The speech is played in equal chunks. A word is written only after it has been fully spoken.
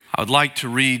I'd like to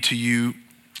read to you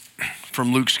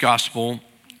from Luke's Gospel,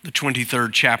 the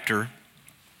 23rd chapter,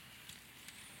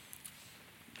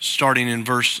 starting in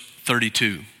verse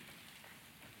 32.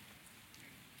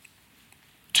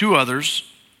 Two others,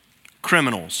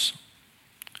 criminals,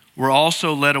 were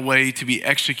also led away to be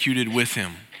executed with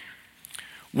him.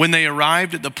 When they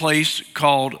arrived at the place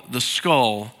called the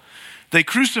Skull, they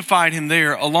crucified him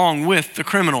there along with the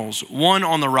criminals, one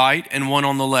on the right and one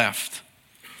on the left.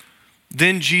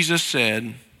 Then Jesus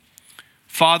said,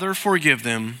 "Father, forgive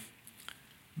them,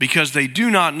 because they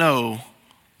do not know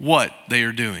what they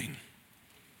are doing."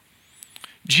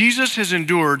 Jesus has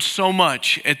endured so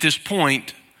much at this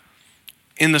point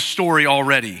in the story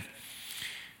already.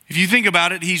 If you think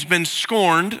about it, he's been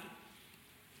scorned,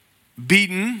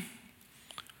 beaten,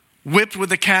 whipped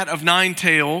with a cat of nine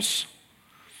tails.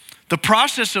 The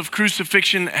process of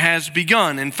crucifixion has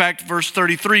begun. In fact, verse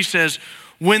 33 says,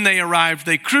 when they arrived,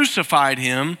 they crucified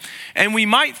him. And we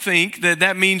might think that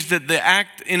that means that the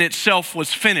act in itself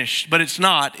was finished, but it's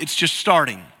not. It's just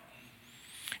starting.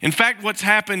 In fact, what's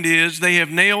happened is they have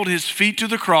nailed his feet to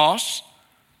the cross,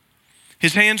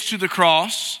 his hands to the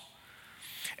cross,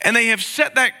 and they have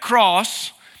set that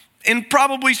cross in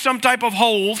probably some type of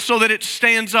hole so that it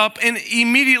stands up. And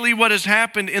immediately what has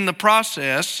happened in the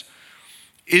process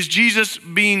is Jesus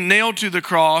being nailed to the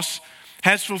cross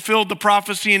has fulfilled the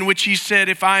prophecy in which he said,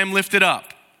 if I am lifted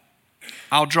up,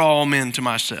 I'll draw all men to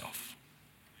myself.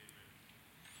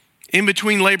 In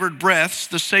between labored breaths,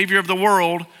 the Savior of the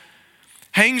world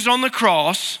hangs on the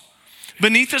cross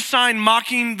beneath a sign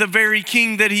mocking the very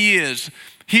king that he is.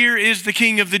 Here is the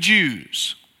King of the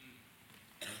Jews.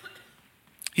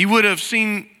 He would have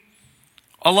seen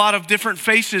a lot of different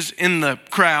faces in the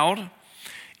crowd.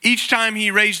 Each time he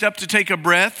raised up to take a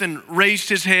breath and raised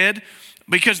his head,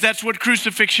 because that's what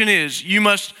crucifixion is. You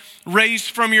must raise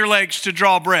from your legs to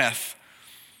draw breath.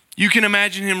 You can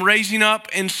imagine him raising up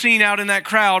and seeing out in that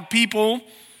crowd people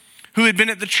who had been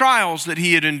at the trials that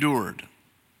he had endured.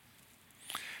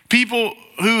 People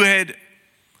who had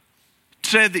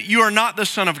said that you are not the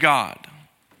Son of God.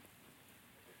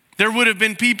 There would have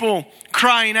been people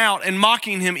crying out and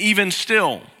mocking him even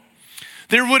still.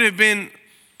 There would have been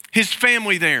his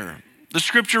family there. The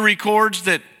scripture records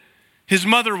that his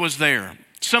mother was there,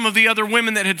 some of the other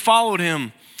women that had followed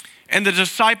him, and the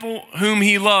disciple whom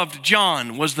he loved,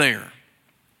 John, was there.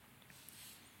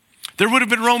 There would have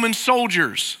been Roman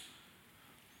soldiers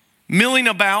milling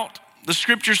about, the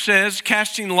scripture says,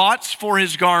 casting lots for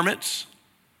his garments,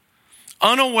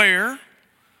 unaware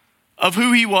of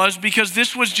who he was, because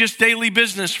this was just daily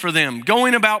business for them,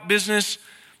 going about business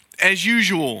as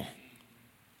usual.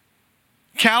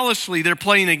 Callously, they're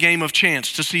playing a game of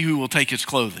chance to see who will take his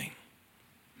clothing.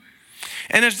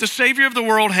 And as the Savior of the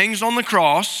world hangs on the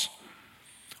cross,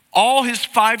 all his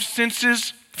five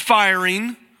senses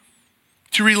firing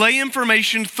to relay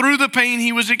information through the pain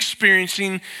he was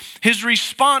experiencing, his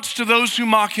response to those who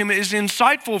mock him is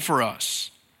insightful for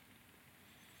us.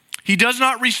 He does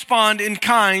not respond in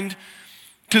kind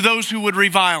to those who would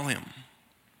revile him.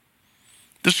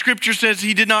 The scripture says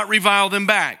he did not revile them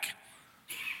back.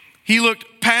 He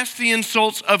looked past the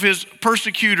insults of his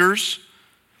persecutors,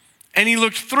 and he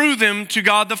looked through them to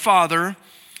God the Father,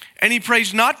 and he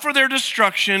prays not for their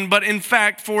destruction, but in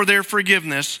fact for their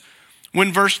forgiveness.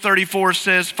 When verse 34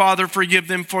 says, "Father, forgive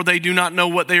them, for they do not know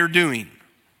what they are doing."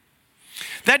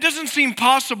 That doesn't seem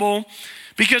possible,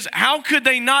 because how could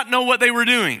they not know what they were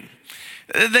doing?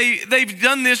 They've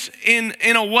done this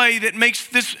in a way that makes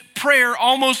this prayer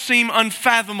almost seem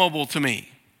unfathomable to me.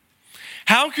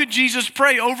 How could Jesus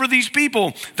pray over these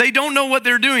people? They don't know what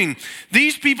they're doing.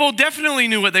 These people definitely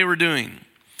knew what they were doing.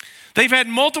 They've had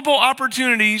multiple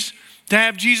opportunities to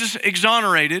have Jesus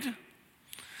exonerated.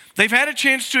 They've had a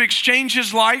chance to exchange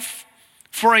his life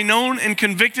for a known and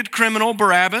convicted criminal,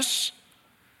 Barabbas.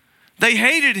 They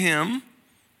hated him,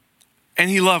 and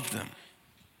he loved them.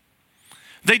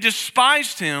 They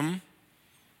despised him,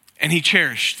 and he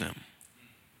cherished them.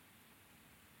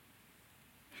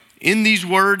 In these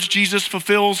words, Jesus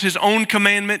fulfills his own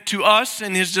commandment to us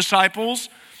and his disciples,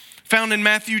 found in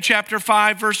Matthew chapter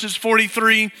 5, verses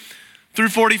 43 through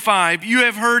 45. You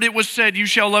have heard it was said, you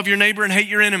shall love your neighbor and hate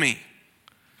your enemy.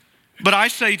 But I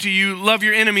say to you, love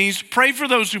your enemies, pray for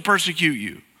those who persecute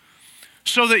you,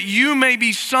 so that you may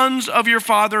be sons of your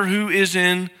Father who is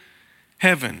in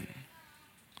heaven.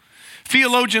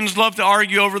 Theologians love to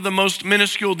argue over the most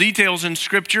minuscule details in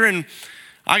Scripture, and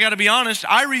I got to be honest,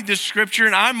 I read this Scripture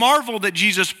and I marvel that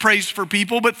Jesus prays for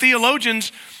people, but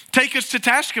theologians take us to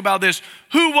task about this.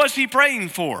 Who was he praying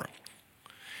for?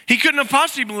 He couldn't have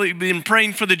possibly been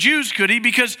praying for the Jews, could he?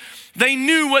 Because they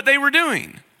knew what they were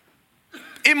doing.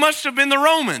 it must have been the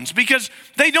Romans because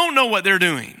they don't know what they're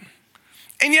doing.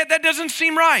 And yet that doesn't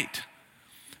seem right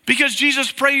because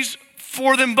Jesus prays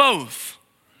for them both.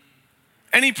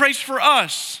 And he prays for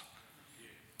us,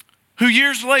 who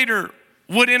years later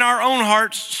would in our own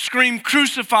hearts scream,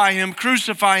 crucify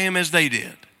him as they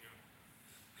did.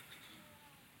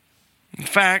 In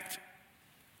fact,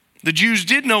 the Jews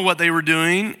did know what they were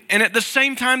doing, and at the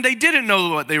same time, they didn't know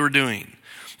what they were doing.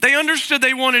 They understood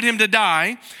they wanted him to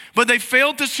die, but they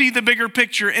failed to see the bigger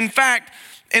picture. In fact,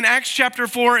 in Acts chapter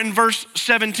 4 and verse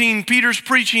 17, Peter's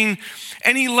preaching,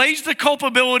 and he lays the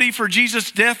culpability for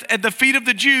Jesus' death at the feet of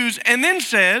the Jews, and then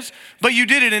says, but you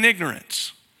did it in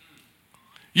ignorance.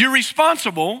 You're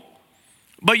responsible,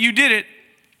 but you did it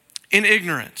in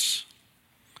ignorance.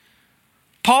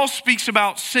 Paul speaks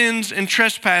about sins and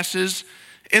trespasses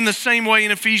in the same way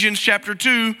in Ephesians chapter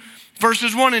 2,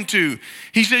 verses 1 and 2.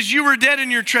 He says, you were dead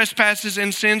in your trespasses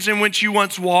and sins in which you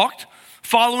once walked,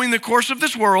 following the course of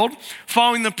this world,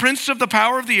 following the prince of the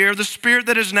power of the air, the spirit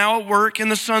that is now at work in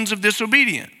the sons of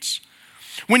disobedience.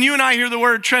 When you and I hear the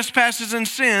word trespasses and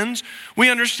sins, we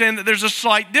understand that there's a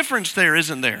slight difference there,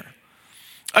 isn't there?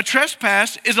 A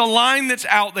trespass is a line that's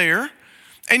out there,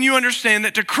 and you understand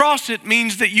that to cross it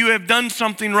means that you have done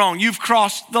something wrong. You've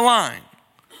crossed the line.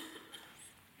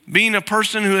 Being a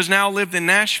person who has now lived in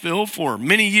Nashville for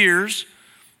many years,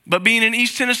 but being an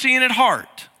East Tennessean at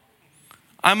heart,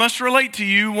 I must relate to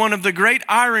you one of the great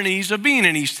ironies of being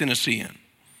an East Tennessean.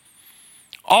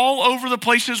 All over the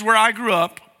places where I grew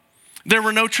up, there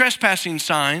were no trespassing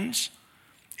signs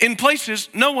in places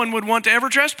no one would want to ever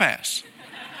trespass.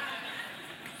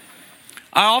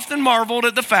 I often marveled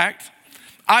at the fact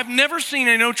I've never seen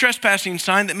a no trespassing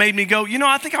sign that made me go,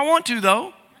 I think I want to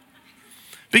though.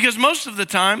 Because most of the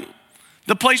time,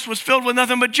 the place was filled with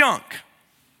nothing but junk.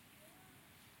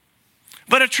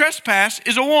 But a trespass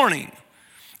is a warning.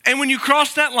 And when you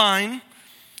cross that line,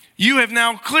 you have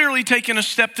now clearly taken a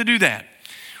step to do that.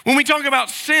 When we talk about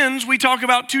sins, we talk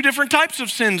about two different types of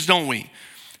sins, don't we?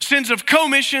 Sins of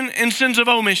commission and sins of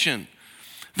omission.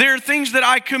 There are things that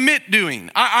I commit doing.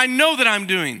 I know that I'm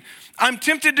doing. I'm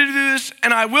tempted to do this,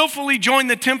 and I willfully join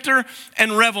the tempter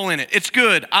and revel in it. It's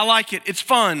good. I like it. It's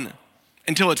fun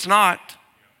until it's not.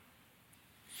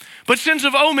 But sins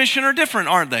of omission are different,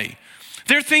 aren't they?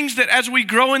 They're things that as we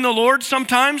grow in the Lord,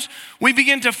 sometimes we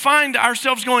begin to find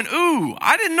ourselves going, ooh,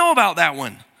 I didn't know about that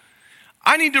one.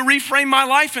 I need to reframe my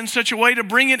life in such a way to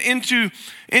bring it into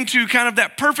kind of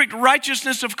that perfect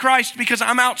righteousness of Christ because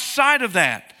I'm outside of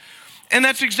that. And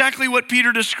that's exactly what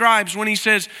Peter describes when he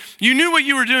says, you knew what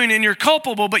you were doing and you're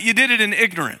culpable, but you did it in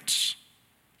ignorance.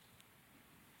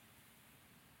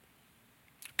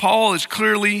 Paul is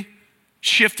clearly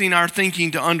shifting our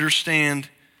thinking to understand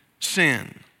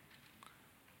sin.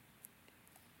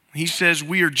 He says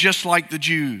we are just like the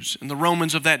Jews and the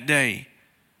Romans of that day.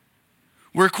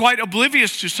 We're quite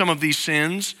oblivious to some of these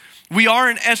sins. We are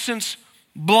in essence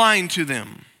blind to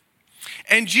them.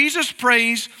 And Jesus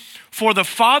prays for the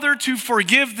Father to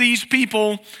forgive these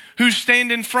people who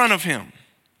stand in front of him.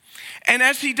 And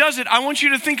as he does it, I want you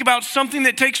to think about something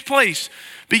that takes place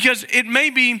because it may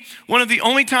be one of the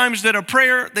only times that a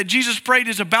prayer that Jesus prayed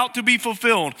is about to be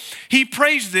fulfilled. He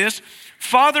prays this,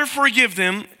 Father, forgive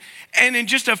them. And in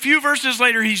just a few verses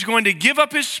later, he's going to give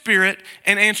up his spirit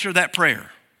and answer that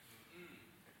prayer.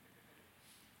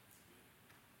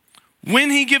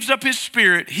 When he gives up his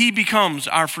spirit, he becomes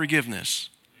our forgiveness.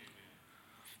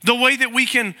 The way that we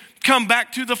can come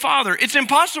back to the Father. It's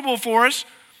impossible for us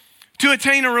to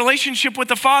attain a relationship with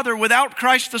the Father without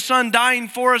Christ the Son dying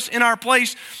for us in our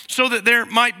place so that there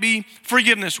might be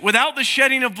forgiveness. Without the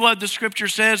shedding of blood, the scripture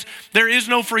says, there is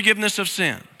no forgiveness of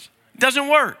sins. It doesn't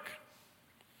work.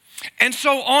 And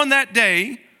so on that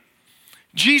day,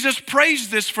 Jesus prays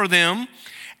this for them,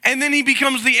 and then he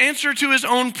becomes the answer to his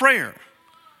own prayer.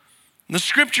 The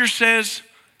scripture says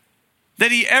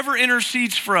that he ever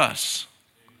intercedes for us.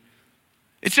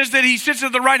 It says that he sits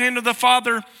at the right hand of the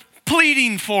Father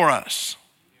pleading for us,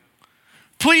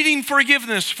 pleading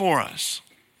forgiveness for us.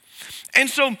 And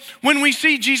so when we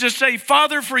see Jesus say,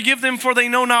 Father, forgive them for they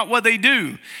know not what they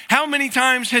do. How many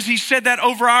times has he said that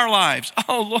over our lives?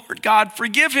 Oh, Lord God,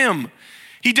 forgive him.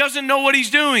 He doesn't know what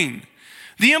he's doing.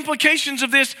 The implications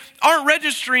of this aren't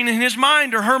registering in his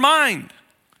mind or her mind.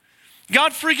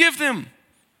 God, forgive them.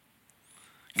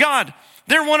 God,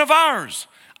 they're one of ours.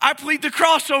 I plead the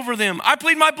cross over them. I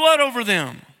plead my blood over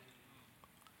them.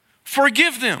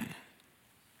 Forgive them.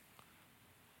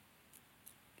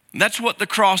 That's what the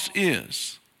cross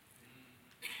is.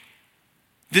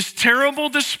 This terrible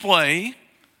display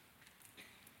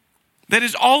that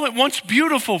is all at once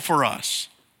beautiful for us.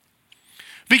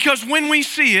 Because when we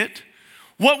see it,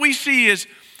 what we see is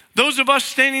Those of us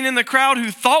standing in the crowd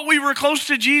who thought we were close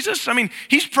to Jesus, I mean,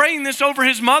 he's praying this over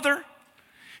his mother.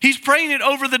 He's praying it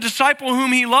over the disciple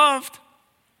whom he loved.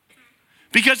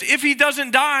 Because if he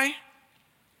doesn't die,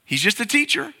 he's just a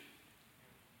teacher.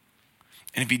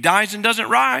 And if he dies and doesn't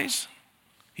rise,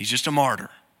 he's just a martyr.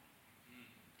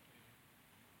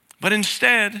 But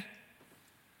instead,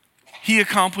 he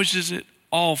accomplishes it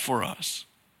all for us.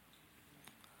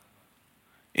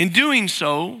 In doing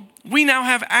so, we now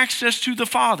have access to the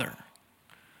Father.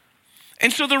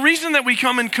 And so the reason that we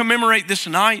come and commemorate this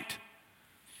night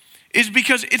is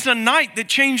because it's a night that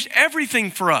changed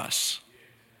everything for us.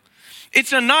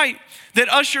 It's a night that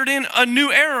ushered in a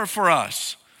new era for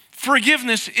us.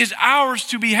 Forgiveness is ours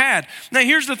to be had. Now,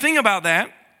 here's the thing about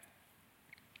that.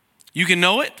 You can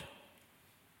know it,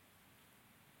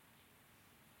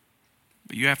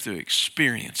 but you have to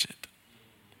experience it.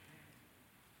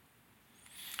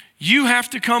 You have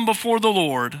to come before the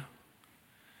Lord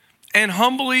and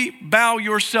humbly bow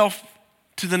yourself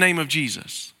to the name of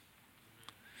Jesus.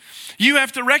 You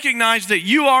have to recognize that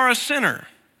you are a sinner.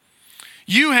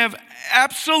 You have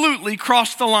absolutely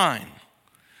crossed the line.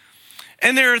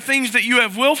 And there are things that you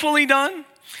have willfully done,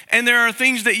 and there are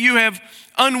things that you have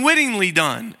unwittingly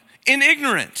done in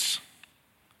ignorance.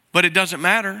 But it doesn't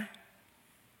matter.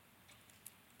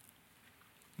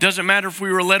 Doesn't matter if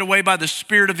we were led away by the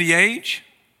spirit of the age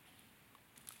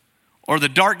or the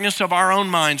darkness of our own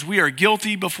minds. We are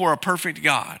guilty before a perfect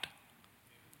God.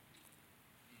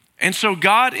 And so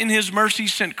God in his mercy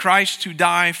sent Christ to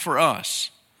die for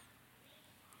us.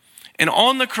 And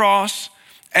on the cross,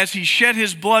 as he shed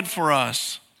his blood for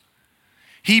us,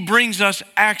 he brings us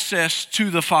access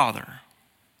to the Father,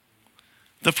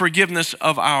 the forgiveness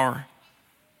of our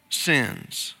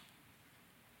sins.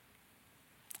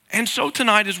 And so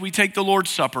tonight, as we take the Lord's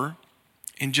Supper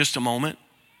in just a moment,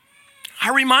 I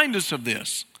remind us of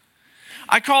this.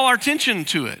 I call our attention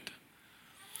to it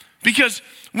because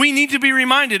we need to be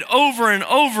reminded over and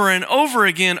over and over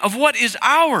again of what is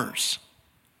ours.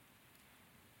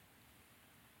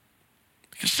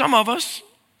 Because some of us,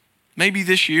 maybe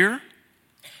this year,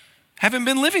 haven't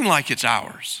been living like it's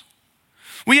ours.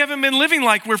 We haven't been living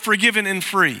like we're forgiven and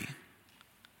free.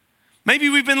 Maybe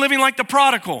we've been living like the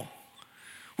prodigal.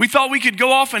 We thought we could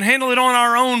go off and handle it on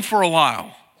our own for a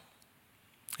while.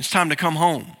 It's time to come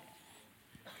home.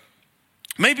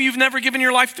 Maybe you've never given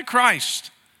your life to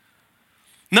Christ.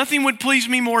 Nothing would please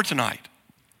me more tonight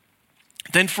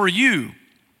than for you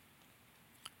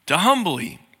to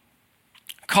humbly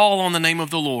call on the name of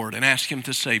the Lord and ask him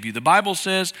to save you. The Bible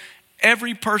says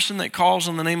every person that calls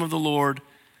on the name of the Lord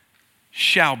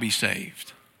shall be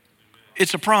saved.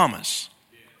 It's a promise.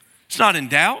 It's not in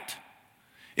doubt.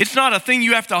 It's not a thing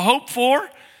you have to hope for.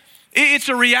 It's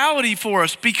a reality for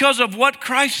us because of what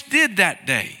Christ did that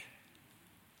day.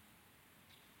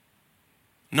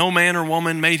 No man or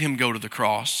woman made him go to the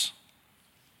cross.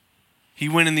 He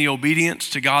went in the obedience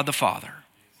to God the Father.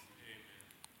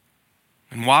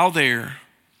 And while there,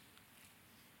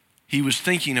 he was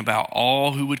thinking about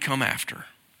all who would come after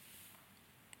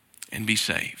and be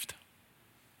saved.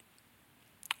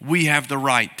 We have the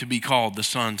right to be called the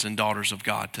sons and daughters of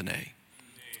God today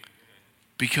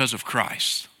because of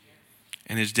Christ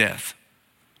and his death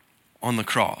on the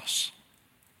cross.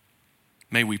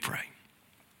 May we pray.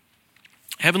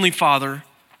 Heavenly Father,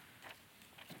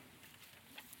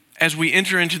 as we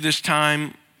enter into this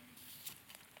time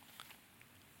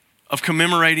of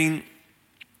commemorating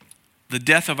the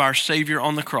death of our Savior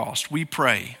on the cross, we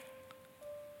pray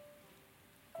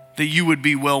that you would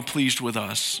be well pleased with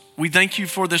us. We thank you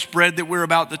for this bread that we're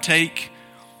about to take,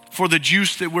 for the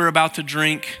juice that we're about to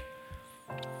drink,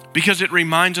 because it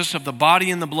reminds us of the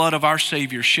body and the blood of our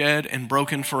Savior shed and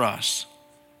broken for us.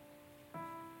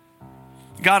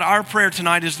 God, our prayer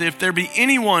tonight is that if there be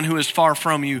anyone who is far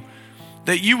from you,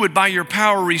 that you would by your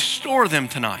power restore them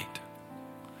tonight.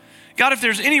 God, if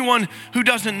there's anyone who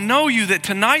doesn't know you, that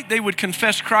tonight they would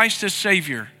confess Christ as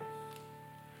Savior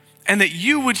and that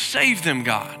you would save them,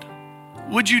 God.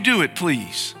 Would you do it,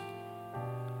 please?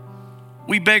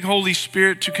 We beg, Holy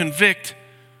Spirit, to convict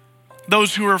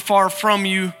those who are far from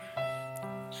you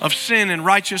of sin and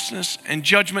righteousness and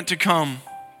judgment to come.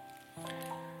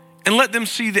 And let them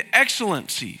see the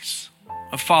excellencies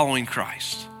of following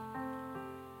Christ.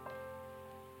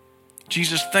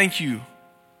 Jesus, thank you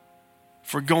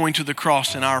for going to the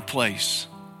cross in our place,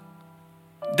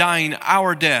 dying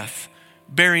our death,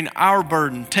 bearing our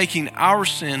burden, taking our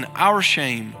sin, our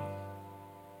shame,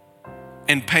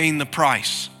 and paying the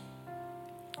price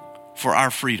for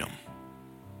our freedom.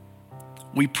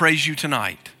 We praise you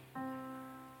tonight.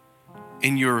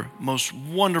 In your most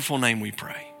wonderful name we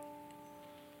pray.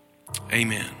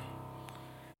 Amen.